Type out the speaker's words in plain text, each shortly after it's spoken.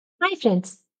Hi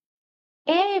friends.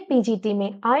 एआईपीजीटी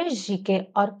में Ayush GK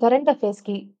और current affairs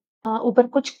की ऊपर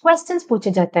कुछ क्वेश्चंस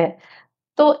पूछे जाते हैं।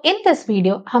 तो इन दिस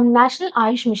वीडियो हम नेशनल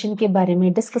आयुष मिशन के बारे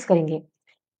में डिस्कस करेंगे।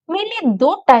 मेनली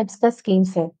दो टाइप्स का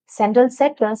स्कीम्स है, central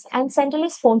sectors and centrally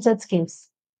sponsored schemes.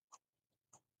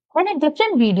 In a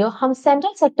different video हम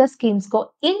सेंट्रल सेक्टर स्कीम्स को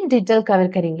इन डिटेल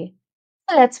कवर करेंगे।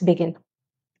 Let's begin.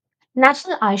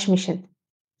 National Ayush mission.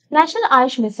 National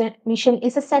Ayush Mission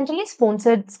is a centrally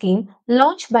sponsored scheme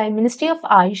launched by Ministry of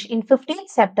Ayush in 15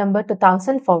 September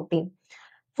 2014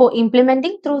 for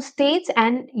implementing through states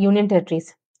and union territories.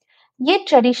 ये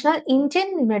traditional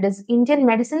Indian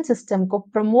medicine system को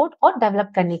promote और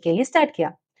develop करने के लिए start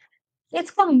किया।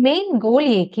 इसका main goal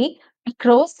ये कि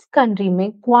अक्रॉस कंट्री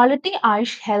में quality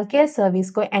Ayush health care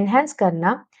service को एनहांस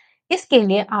करना। इसके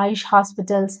लिए Ayush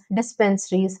hospitals,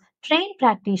 dispensaries, train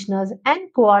practitioners and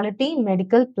quality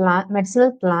medicinal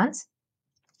plans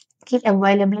की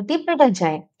अवेलेबिलिटी बढ़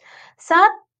जाए।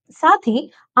 साथ साथ ही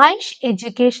आयुष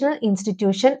एजुकेशनल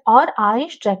इंस्टीट्यूशन और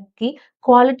आयुष ड्रग की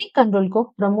क्वालिटी कंट्रोल को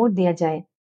प्रमोट दिया जाए।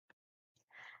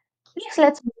 Next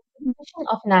let's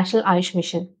of national Ayush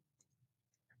mission.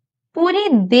 पूरे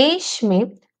देश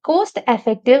में coast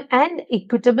effective and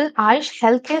equitable Ayush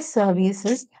health care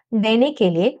services देने के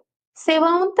लिए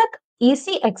सेवाओं तक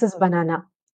इजी एक्सेस बनाना।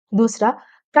 दूसरा,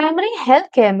 प्राइमरी हेल्थ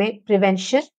केयर में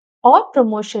प्रिवेंशन और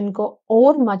प्रमोशन को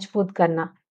और मजबूत करना।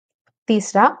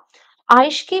 तीसरा,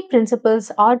 आयुष की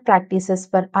प्रिंसिपल्स और प्रैक्टिसेस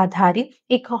पर आधारित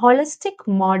एक होलिस्टिक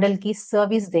मॉडल की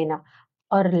सर्विस देना।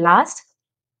 और last,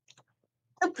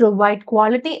 to provide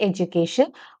quality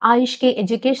education, Ayush के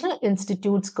एजुकेशनल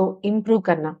इंस्टीट्यूट्स को इम्प्रूव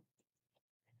करना।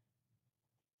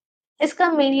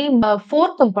 इसका मेनली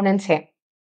 4 कंपोनेंट्स है: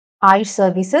 आयुष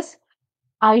सर्विसेज,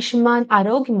 आयुष्मान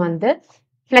आरोग्य मंदिर,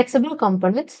 flexible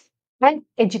components and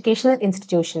educational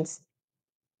institutions.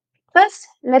 First,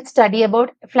 let's study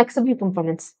about flexible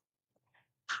components.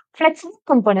 Flexible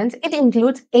components, it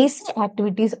includes ऐसी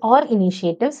activities और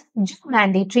initiatives जो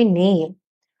mandatory नहीं है,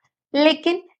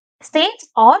 लेकिन स्टेट्स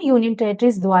और यूनियन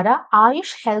टेरिटरीज द्वारा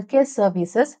Ayush health care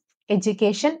services,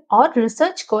 education और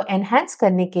रिसर्च को एनहांस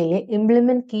करने के लिए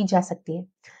इम्प्लीमेंट की जा सकती है,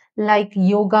 like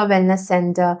yoga wellness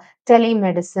centre,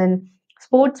 telemedicine,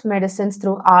 sports medicine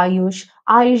through Ayush,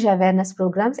 Ayush awareness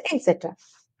programmes etcetera.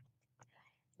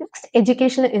 Next,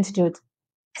 educational institute.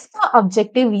 इसका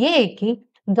ऑब्जेक्टिव ये है कि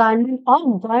गवर्नमेंट और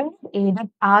government aided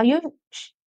Ayush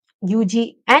UG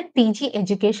and PG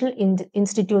educational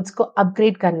institutes को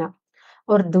अपग्रेड करना।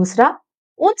 और दूसरा,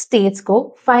 उन स्टेट्स को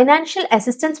फाइनेंशियल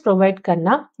असिस्टेंस प्रोवाइड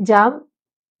करना जहां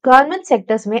गवर्नमेंट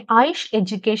सेक्टर्स में आयुष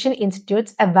एजुकेशन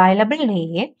इंस्टीट्यूट्स अवेलेबल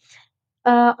नहीं है,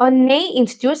 और नए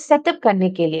इंस्टीट्यूट सेटअप करने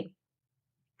के लिए।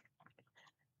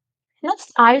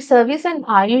 Next, Ayush service and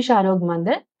Ayush आरोग्य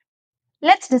मंदिर।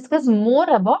 Let's discuss more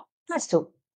about this to.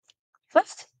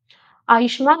 First,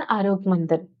 Ayushman आरोग्य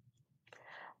मंदिर।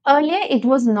 Earlier it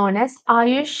was known as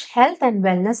Ayush Health and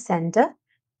Wellness Center,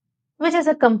 which is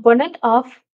a component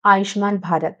of Ayushman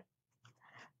Bharat.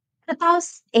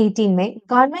 2018 में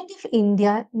गवर्नमेंट ऑफ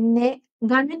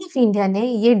इंडिया ने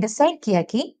ये डिसाइड किया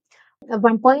कि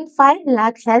 1.5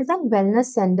 lakh health and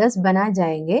wellness centres बनाए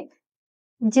जाएंगे,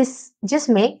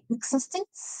 जिसमें एक्सिस्टिंग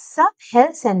सब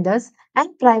health centres and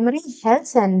primary health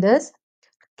centres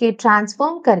के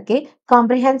ट्रांसफॉर्म करके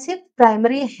comprehensive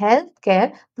primary health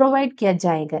care provide किया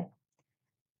जाएगा।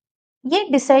 ये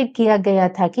डिसाइड किया गया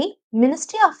था कि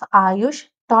मिनिस्ट्री ऑफ आयुष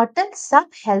टोटल सब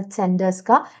हेल्थ सेंटर्स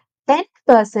का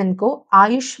 10% को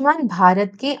आयुष्मान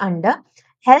भारत के under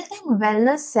health and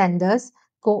wellness centres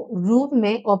को रूप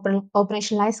में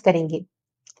ऑपरेशनलाइज करेंगे।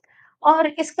 और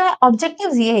इसका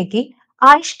ऑब्जेक्टिव ये है कि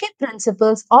आयुष के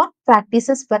प्रिंसिपल्स और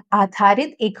प्रैक्टिसेस पर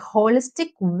आधारित एक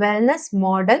होलिस्टिक वेलनेस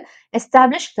मॉडल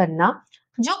एस्टैब्लिश करना,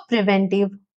 जो प्रिवेंटिव,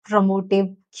 प्रमोटिव,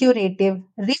 क्यूरेटिव,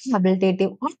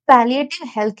 रिहैबिलिटेटिव और पैलिएटिव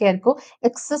हेल्थ केयर को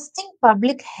existing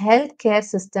public health care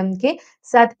system के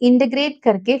साथ इंटीग्रेट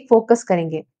करके फोकस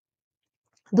करेंगे।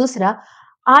 दूसरा,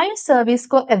 आयुष सर्विस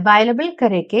को अवेलेबल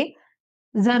करके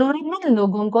जरूरतमंद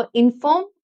लोगों को इन्फॉर्म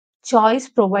चॉइस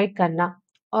प्रोवाइड करना।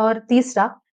 और तीसरा,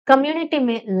 कम्युनिटी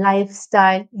में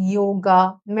लाइफस्टाइल,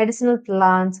 योगा, मेडिसिनल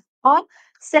प्लान्स और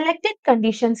सेलेक्टेड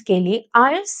कंडीशंस के लिए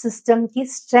आयुष सिस्टम की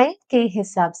स्ट्रेंथ के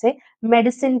हिसाब से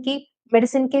मेडिसिन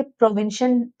के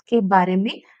प्रोविंशन के बारे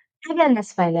में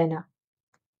अवेयरनेस फैलाना।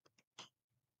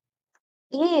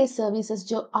 ये सर्विसेज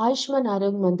जो आयुष्मान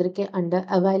आरोग्य मंदिर के अंडर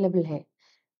अवेलेबल है,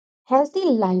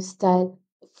 healthy lifestyle,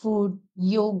 food,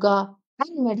 yoga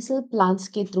and medicinal plans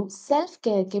के थ्रू सेल्फ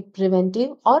केयर के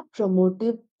प्रिवेंटिव और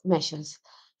प्रोमोटिव मेजर्स।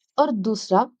 और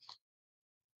दूसरा,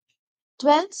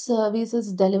 12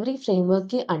 सर्विसेज डिलीवरी फ्रेमवर्क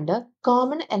के अंडर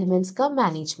कॉमन एलिमेंट्स का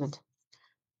मैनेजमेंट।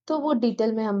 तो वो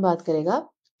डिटेल में हम बात करेगा।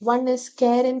 One is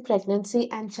care in pregnancy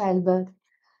and child birth,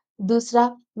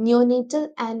 दूसरा neonatal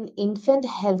and infant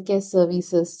health care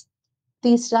services,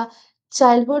 तीसरा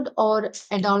चाइल्डहुड और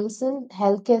adolescent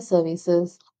health care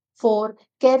services, four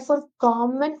care for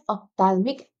common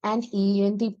ophthalmic and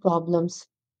ENT problems,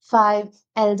 five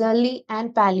elderly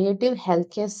and palliative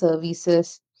healthcare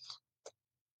services,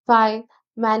 five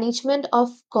management of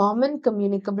common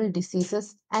communicable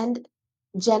diseases and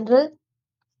general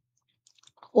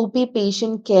OP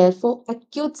patient care for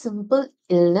acute simple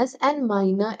illness and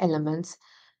minor ailments,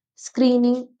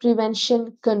 screening,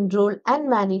 prevention, control, and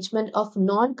management of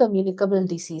non communicable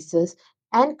diseases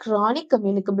and chronic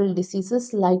communicable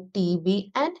diseases like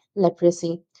TB and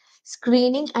leprosy,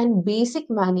 screening and basic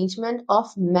management of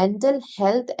mental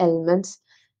health ailments,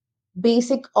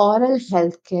 basic oral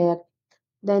health care,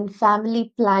 then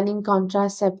family planning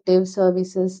contraceptive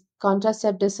services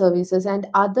and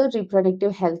other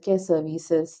reproductive healthcare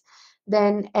services,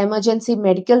 then emergency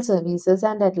medical services,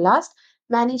 and at last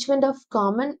management of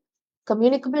common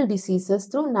communicable diseases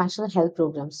through national health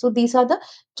programs. So these are the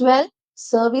 12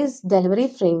 service delivery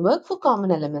framework for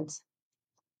common elements.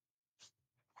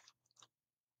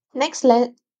 Next,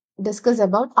 let's discuss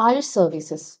about Ayush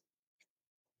services.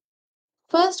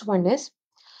 First one is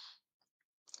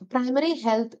primary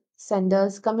health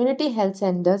centers, community health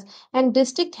centers and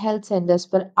district health centers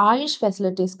पर Ayush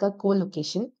facilities का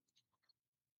co-location.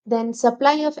 Then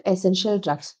supply of essential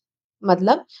drugs.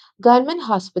 मतलब government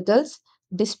hospitals,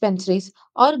 dispensaries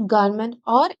और government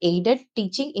or aided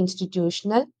teaching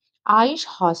institutional Ayush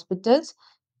hospitals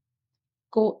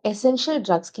को essential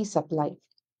drugs की supply.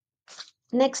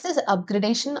 Next is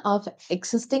upgradation of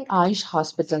existing Ayush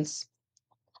hospitals.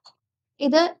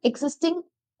 इधर existing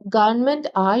government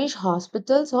Ayush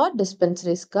hospitals और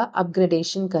dispensaries का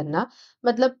upgradation करना,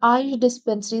 मतलब आयुष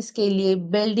डिस्पेंसरीज के लिए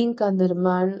बिल्डिंग का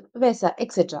निर्माण वैसा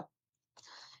etcetera.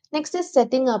 Next is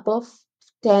setting up of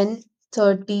 10,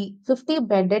 30, 50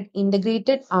 bedded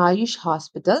integrated Ayush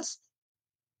hospitals.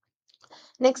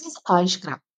 Next is Ayush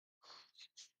craft.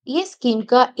 ये स्कीम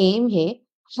का एम है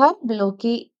हर ब्लॉक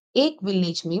के एक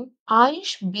विलेज में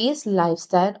आयुष बेस्ड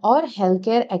लाइफस्टाइल और हेल्थ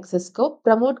केयर एक्सेस को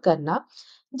प्रमोट करना,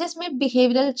 जिसमें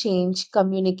बिहेवियरल चेंज,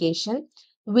 कम्युनिकेशन,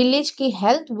 विलेज के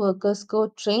हेल्थ वर्कर्स को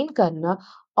ट्रेन करना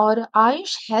और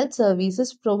आयुष हेल्थ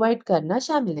सर्विसेज प्रोवाइड करना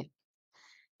शामिल है.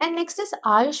 And next is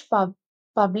Ayush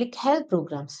public health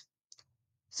programmes.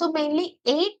 So mainly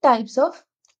 8 types of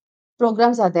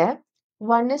programs are there.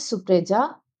 One is Supreja,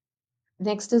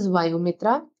 next is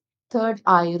Vayumitra, third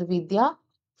Ayurveda,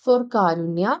 four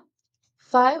Karunya,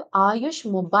 5 Ayush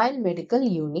Mobile Medical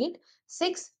Unit,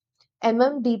 6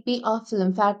 MMDP of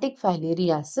lymphatic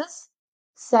filariasis,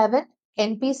 7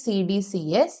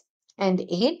 NPCDCS, and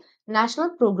 8 National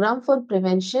Program for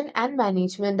Prevention and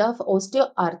Management of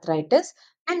Osteoarthritis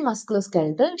and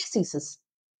Musculoskeletal Diseases.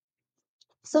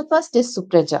 So first is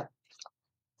Supreja.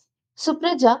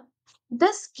 Supreja,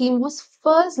 this scheme was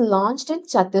first launched in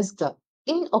Chhattisgarh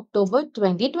in October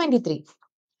 2023.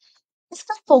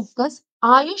 इसका focus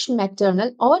Ayush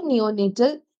maternal और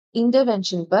neonatal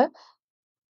intervention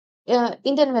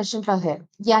पर है,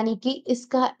 यानी कि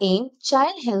इसका M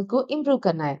child health को improve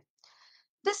करना है.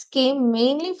 This scheme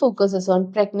mainly focuses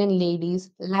on pregnant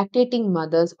ladies, lactating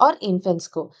mothers और इन्फेंट्स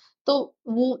को, तो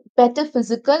वो बेटर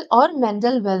फिजिकल और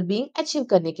मेंटल वेलबींग अचीव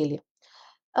करने के लिए.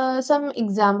 Some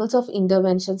examples of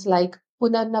interventions like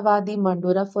Punarnavadi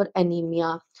Mandora for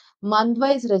anemia,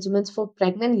 month-wise regimens for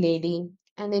pregnant lady,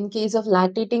 and in case of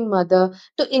lactating mother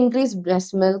to increase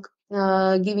breast milk,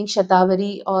 giving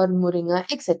Shatavari or Moringa,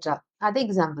 etc. Are the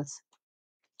examples.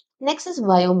 Next is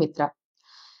Vyomitra.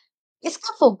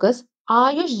 इसका focus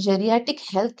Ayush geriatric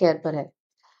health care पर है.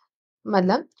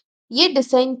 मतलब ये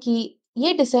design की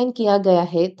ये design किया गया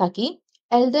है ताकि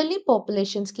एल्डरली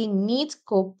पॉपुलेशंस की नीड्स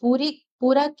को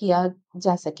पूरा किया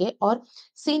जा सके और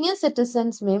सीनियर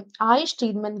सिटीजन्स में आयुष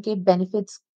ट्रीटमेंट के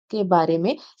बेनिफिट्स के बारे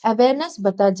में अवेयरनेस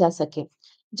बताया जा सके,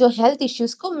 जो हेल्थ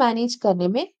इश्यूज को मैनेज करने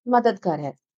में मददगार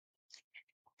है.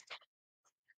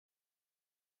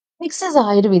 Next is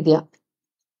Ayurveda.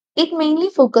 It mainly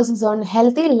focuses on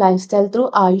healthy lifestyle through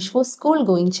Ayush for school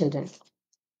going children.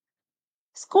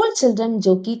 School children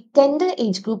जो कि टेंडर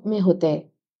एज ग्रुप में होते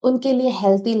हैं, उनके लिए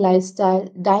हेल्थी लाइफस्टाइल,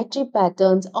 डाइटरी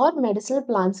पैटर्न्स और मेडिसिनल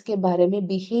प्लान्स के बारे में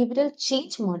बिहेवियरल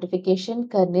चेंज मॉडिफिकेशन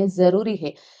करने जरूरी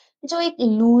है, जो एक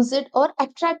लूजिड और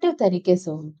अट्रैक्टिव तरीके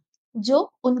से हो,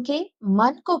 जो उनके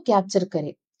मन को कैप्चर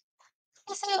करे.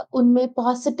 इससे उनमें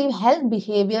पॉजिटिव हेल्थ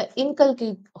बिहेवियर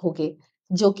इनकलकेट होगे,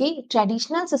 जो कि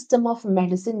ट्रेडिशनल सिस्टम ऑफ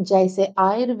मेडिसिन जैसे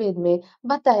आयुर्वेद में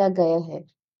बताया गया है.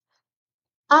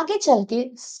 आगे चल के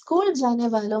स्कूल जाने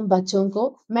वालों बच्चों को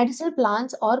मेडिसिनल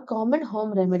प्लांट्स और कॉमन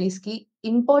होम रेमेडीज की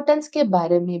इम्पोर्टेंस के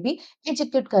बारे में भी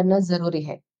एजुकेट करना जरूरी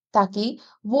है ताकि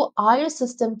वो आयुर्वेद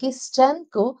सिस्टम की स्ट्रेंथ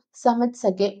को समझ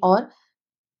सके और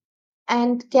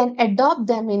and can adopt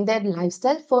them in their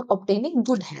lifestyle for obtaining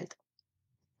good health.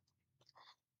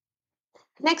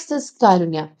 Next is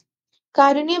Karunya.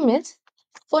 Karunya means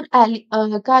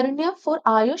Karunya for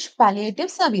Ayush palliative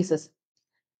services.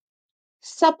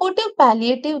 Supportive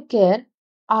palliative care,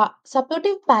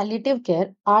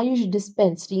 Ayush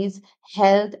dispensaries,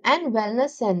 health and wellness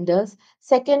centers,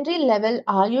 secondary level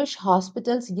Ayush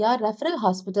hospitals या referral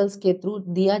hospitals के through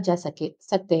दिया जा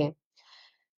सकते हैं.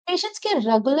 Patients के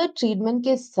regular treatment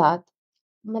के साथ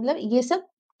मतलब ये सब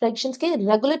पेशेंट्स के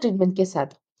रेगुलर ट्रीटमेंट के साथ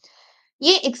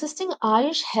ये एक्सिस्टिंग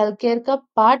आयुष हेल्थ केयर का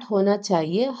पार्ट होना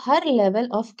चाहिए हर लेवल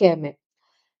ऑफ केयर में.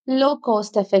 Low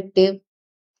cost effective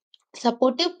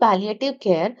supportive palliative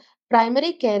care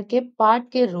primary care के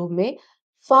पार्ट के रूप में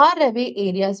फार अवे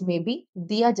एरियाज में भी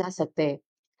दिया जा सकता है.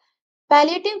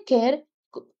 पैलिएटिव केयर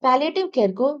पैलिएटिव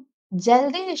केयर को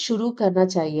जल्दी शुरू करना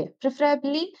चाहिए,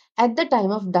 preferably at the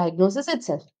time of diagnosis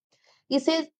itself.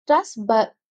 इसे ट्रस्ट ब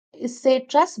इससे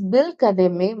ट्रस्ट बिल्ड करने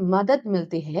में मदद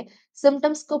मिलती है.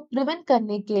 सिम्टम्स को प्रिवेंट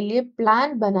करने के लिए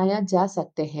प्लान बनाया जा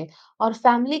सकते हैं और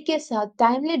फैमिली के साथ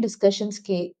टाइमली डिस्कशंस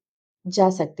के जा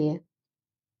सकते हैं.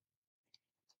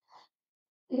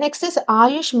 Next is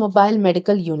Ayush mobile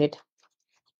medical unit.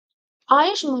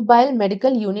 Ayush mobile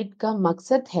medical unit का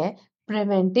मकसद है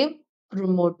प्रिवेंटिव,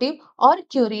 प्रोमोटिव और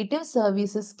क्यूरेटिव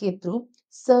सर्विसेज के थ्रू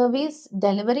सर्विस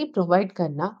डिलीवरी प्रोवाइड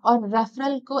करना और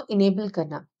रेफरल को इनेबल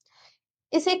करना.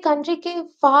 इसे कंट्री के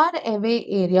फार अवे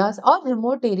एरियाज और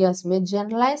रिमोट एरियाज में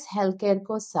जनरलाइज हेल्थ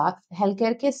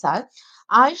केयर के साथ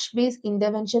आयुष बेस्ड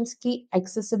इंटरवेंशंस की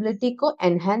एक्सेसिबिलिटी को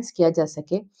एनहांस किया जा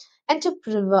सके and to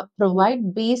provide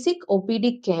basic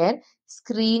OPD care,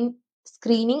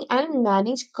 screening and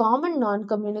manage common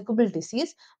non-communicable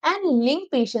disease and link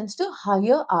patients to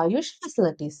higher Ayush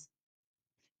facilities.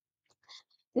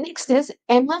 Next is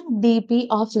MMDP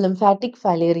of lymphatic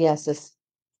filariasis.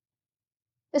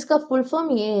 इसका full form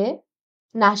ये है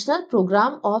national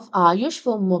programme of Ayush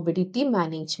for mobility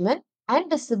management and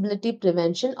disability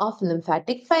prevention of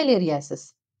lymphatic filariasis.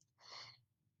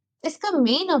 इसका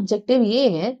main objective ये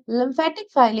है lymphatic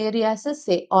filariasis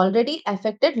से already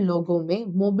affected लोगों में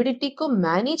mobility को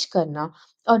मैनेज करना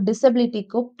और डिसेबिलिटी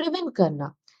को प्रिवेंट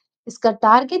करना. इसका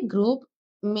टारगेट ग्रुप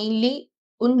मेनली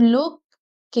उन लोग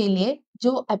के लिए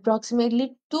जो अप्रोक्सीमेटली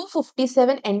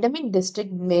 257 एंडेमिक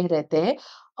डिस्ट्रिक्ट में रहते हैं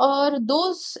और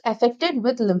those affected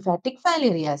with lymphatic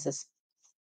filariasis.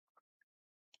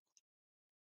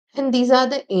 And these are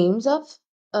the aims of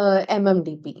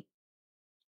MMDP.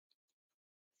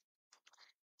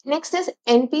 Next is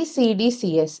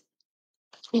NPCDCS.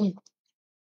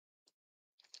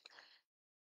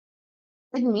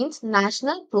 It means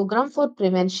National Program for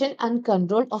Prevention and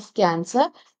Control of Cancer,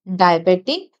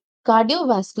 Diabetic,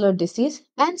 Cardiovascular Disease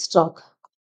and Stroke.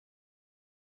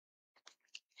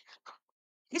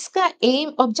 इसका M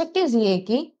objective ये है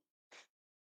कि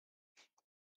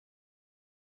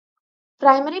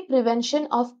primary prevention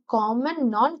of common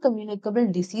non-communicable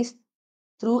disease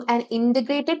through an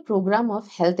integrated program of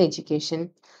health education.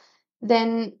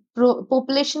 Then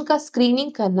population का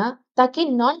screening करना ताकि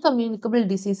non-communicable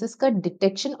diseases का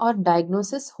detection और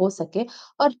diagnosis हो सके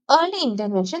और early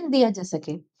intervention दिया जा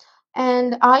सके.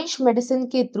 And आयुष मेडिसिन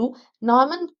के थ्रू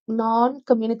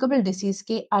non-communicable disease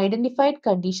के identified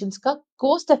conditions का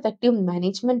cost effective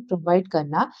management provide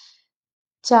करना,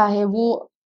 चाहे वो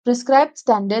प्रिस्क्राइब्ड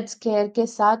स्टैंडर्ड्स केयर के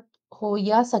साथ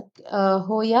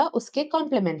हो या उसके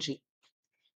complementary.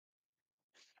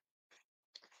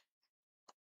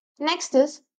 Next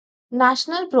is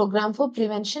National Program for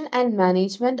Prevention and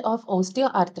Management of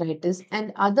Osteoarthritis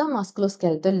and Other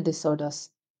Musculoskeletal Disorders.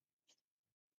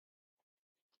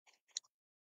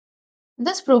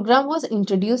 This program was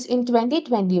introduced in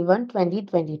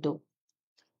 2021-2022.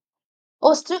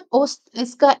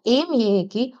 इसका एम ये है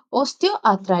कि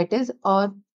ओस्टियोआर्थराइटिस और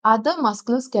अदर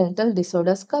मस्कुलोस्केलेटल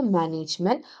डिसऑर्डर्स का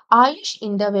मैनेजमेंट आयुष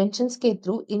इंटरवेंशंस के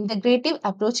थ्रू इंटीग्रेटिव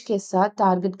अप्रोच के साथ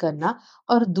टारगेट करना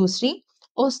और दूसरी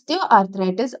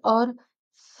ओस्टियोआर्थराइटिस और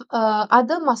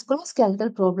अदर मस्कुलोस्केलेटल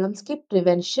प्रॉब्लम्स के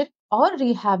प्रिवेंशन और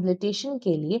रिहैबिलिटेशन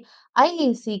के लिए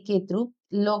आईएसी के थ्रू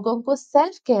लोगों को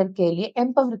सेल्फ केयर के लिए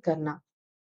एम्पावर करना.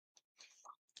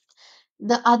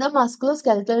 The other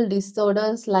musculoskeletal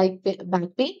disorders like back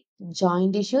pain,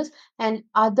 joint issues, and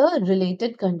other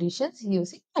related conditions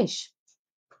using fish.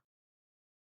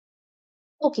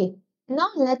 Okay, now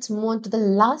let's move on to the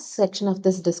last section of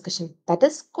this discussion, that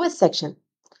is quiz section.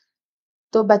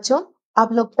 तो बच्चों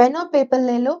आप लोग pen और paper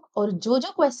ले लो और जो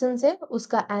जो question है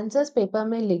उसका आंसर्स पेपर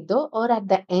में लिख दो और एट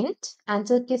द एंड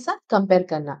आंसर के साथ कंपेयर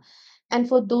करना। And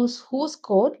for those who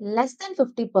score less than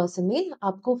 50%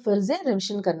 आपको फिर से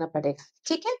रिविजन करना पड़ेगा।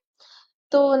 ठीक है,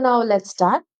 तो now let's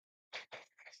start.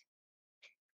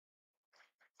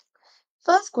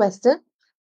 First question,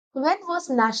 when was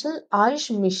national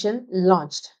Ayush mission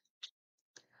launched?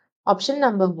 Option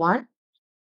number 1,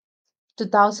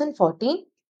 2014,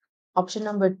 option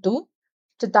number 2,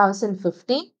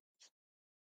 2015,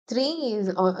 3 is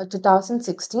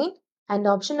 2016, and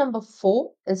option number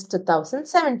 4 is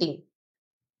 2017.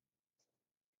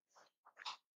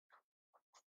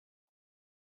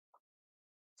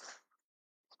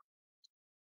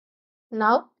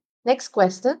 Now, next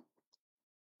question.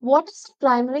 What is the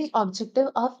primary objective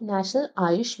of National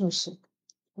Ayush Mission?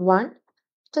 1.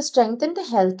 To strengthen the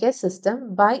healthcare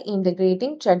system by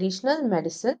integrating traditional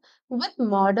medicine with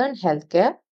modern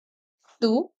healthcare.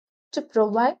 2. To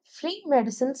provide free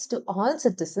medicines to all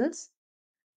citizens.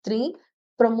 3.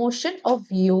 Promotion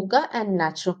of yoga and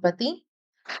naturopathy.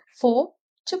 4.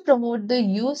 To promote the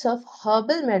use of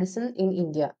herbal medicine in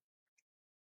India.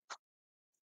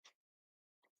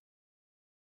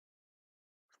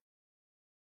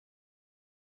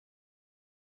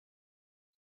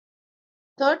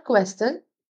 Third question.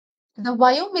 The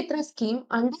Vayomitra scheme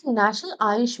under National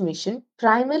Ayush Mission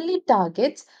primarily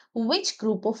targets which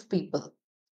group of people?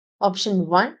 Option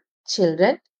 1,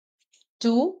 children.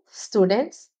 2,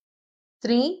 students.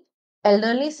 3,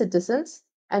 elderly citizens.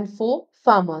 And 4,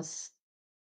 farmers.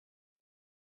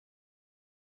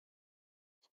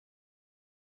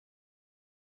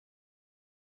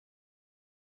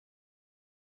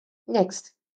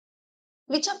 Next,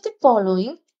 which of the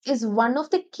following is one of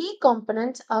the key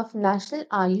components of National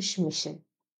Ayush Mission?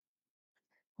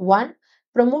 1.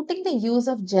 Promoting the use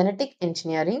of genetic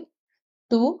engineering.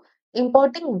 2.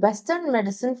 Importing Western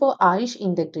medicine for Ayush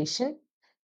integration.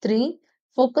 3.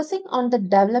 Focusing on the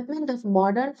development of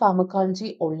modern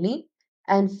pharmacology only.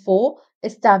 And 4.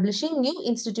 Establishing new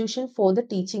institution for the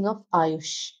teaching of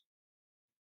Ayush.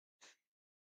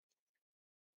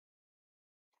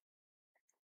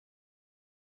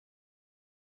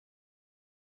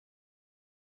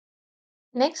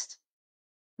 Next,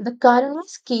 the Karuna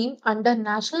scheme under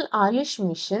National Ayush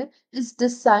Mission is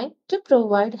designed to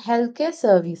provide healthcare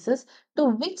services to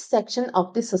which section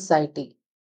of the society?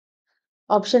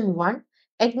 Option 1,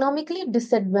 economically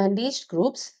disadvantaged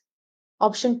groups.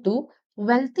 Option 2,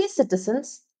 wealthy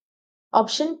citizens.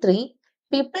 Option 3,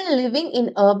 people living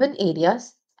in urban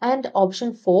areas. And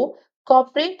option 4,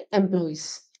 corporate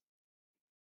employees.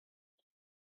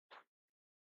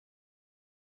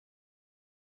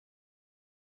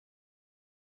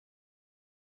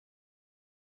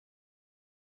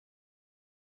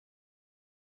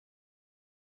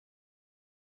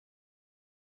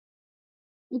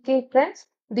 Okay, friends,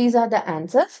 these are the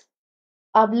answers.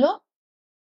 अब लोग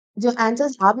जो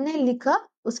answers आपने लिखा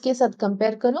उसके साथ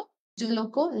compare करो। जो लोग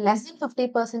को लेस देन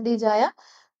 50% आया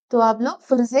तो आप लोग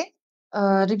फिर से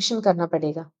रिविजन करना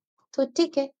पड़ेगा। तो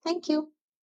ठीक है, थैंक यू।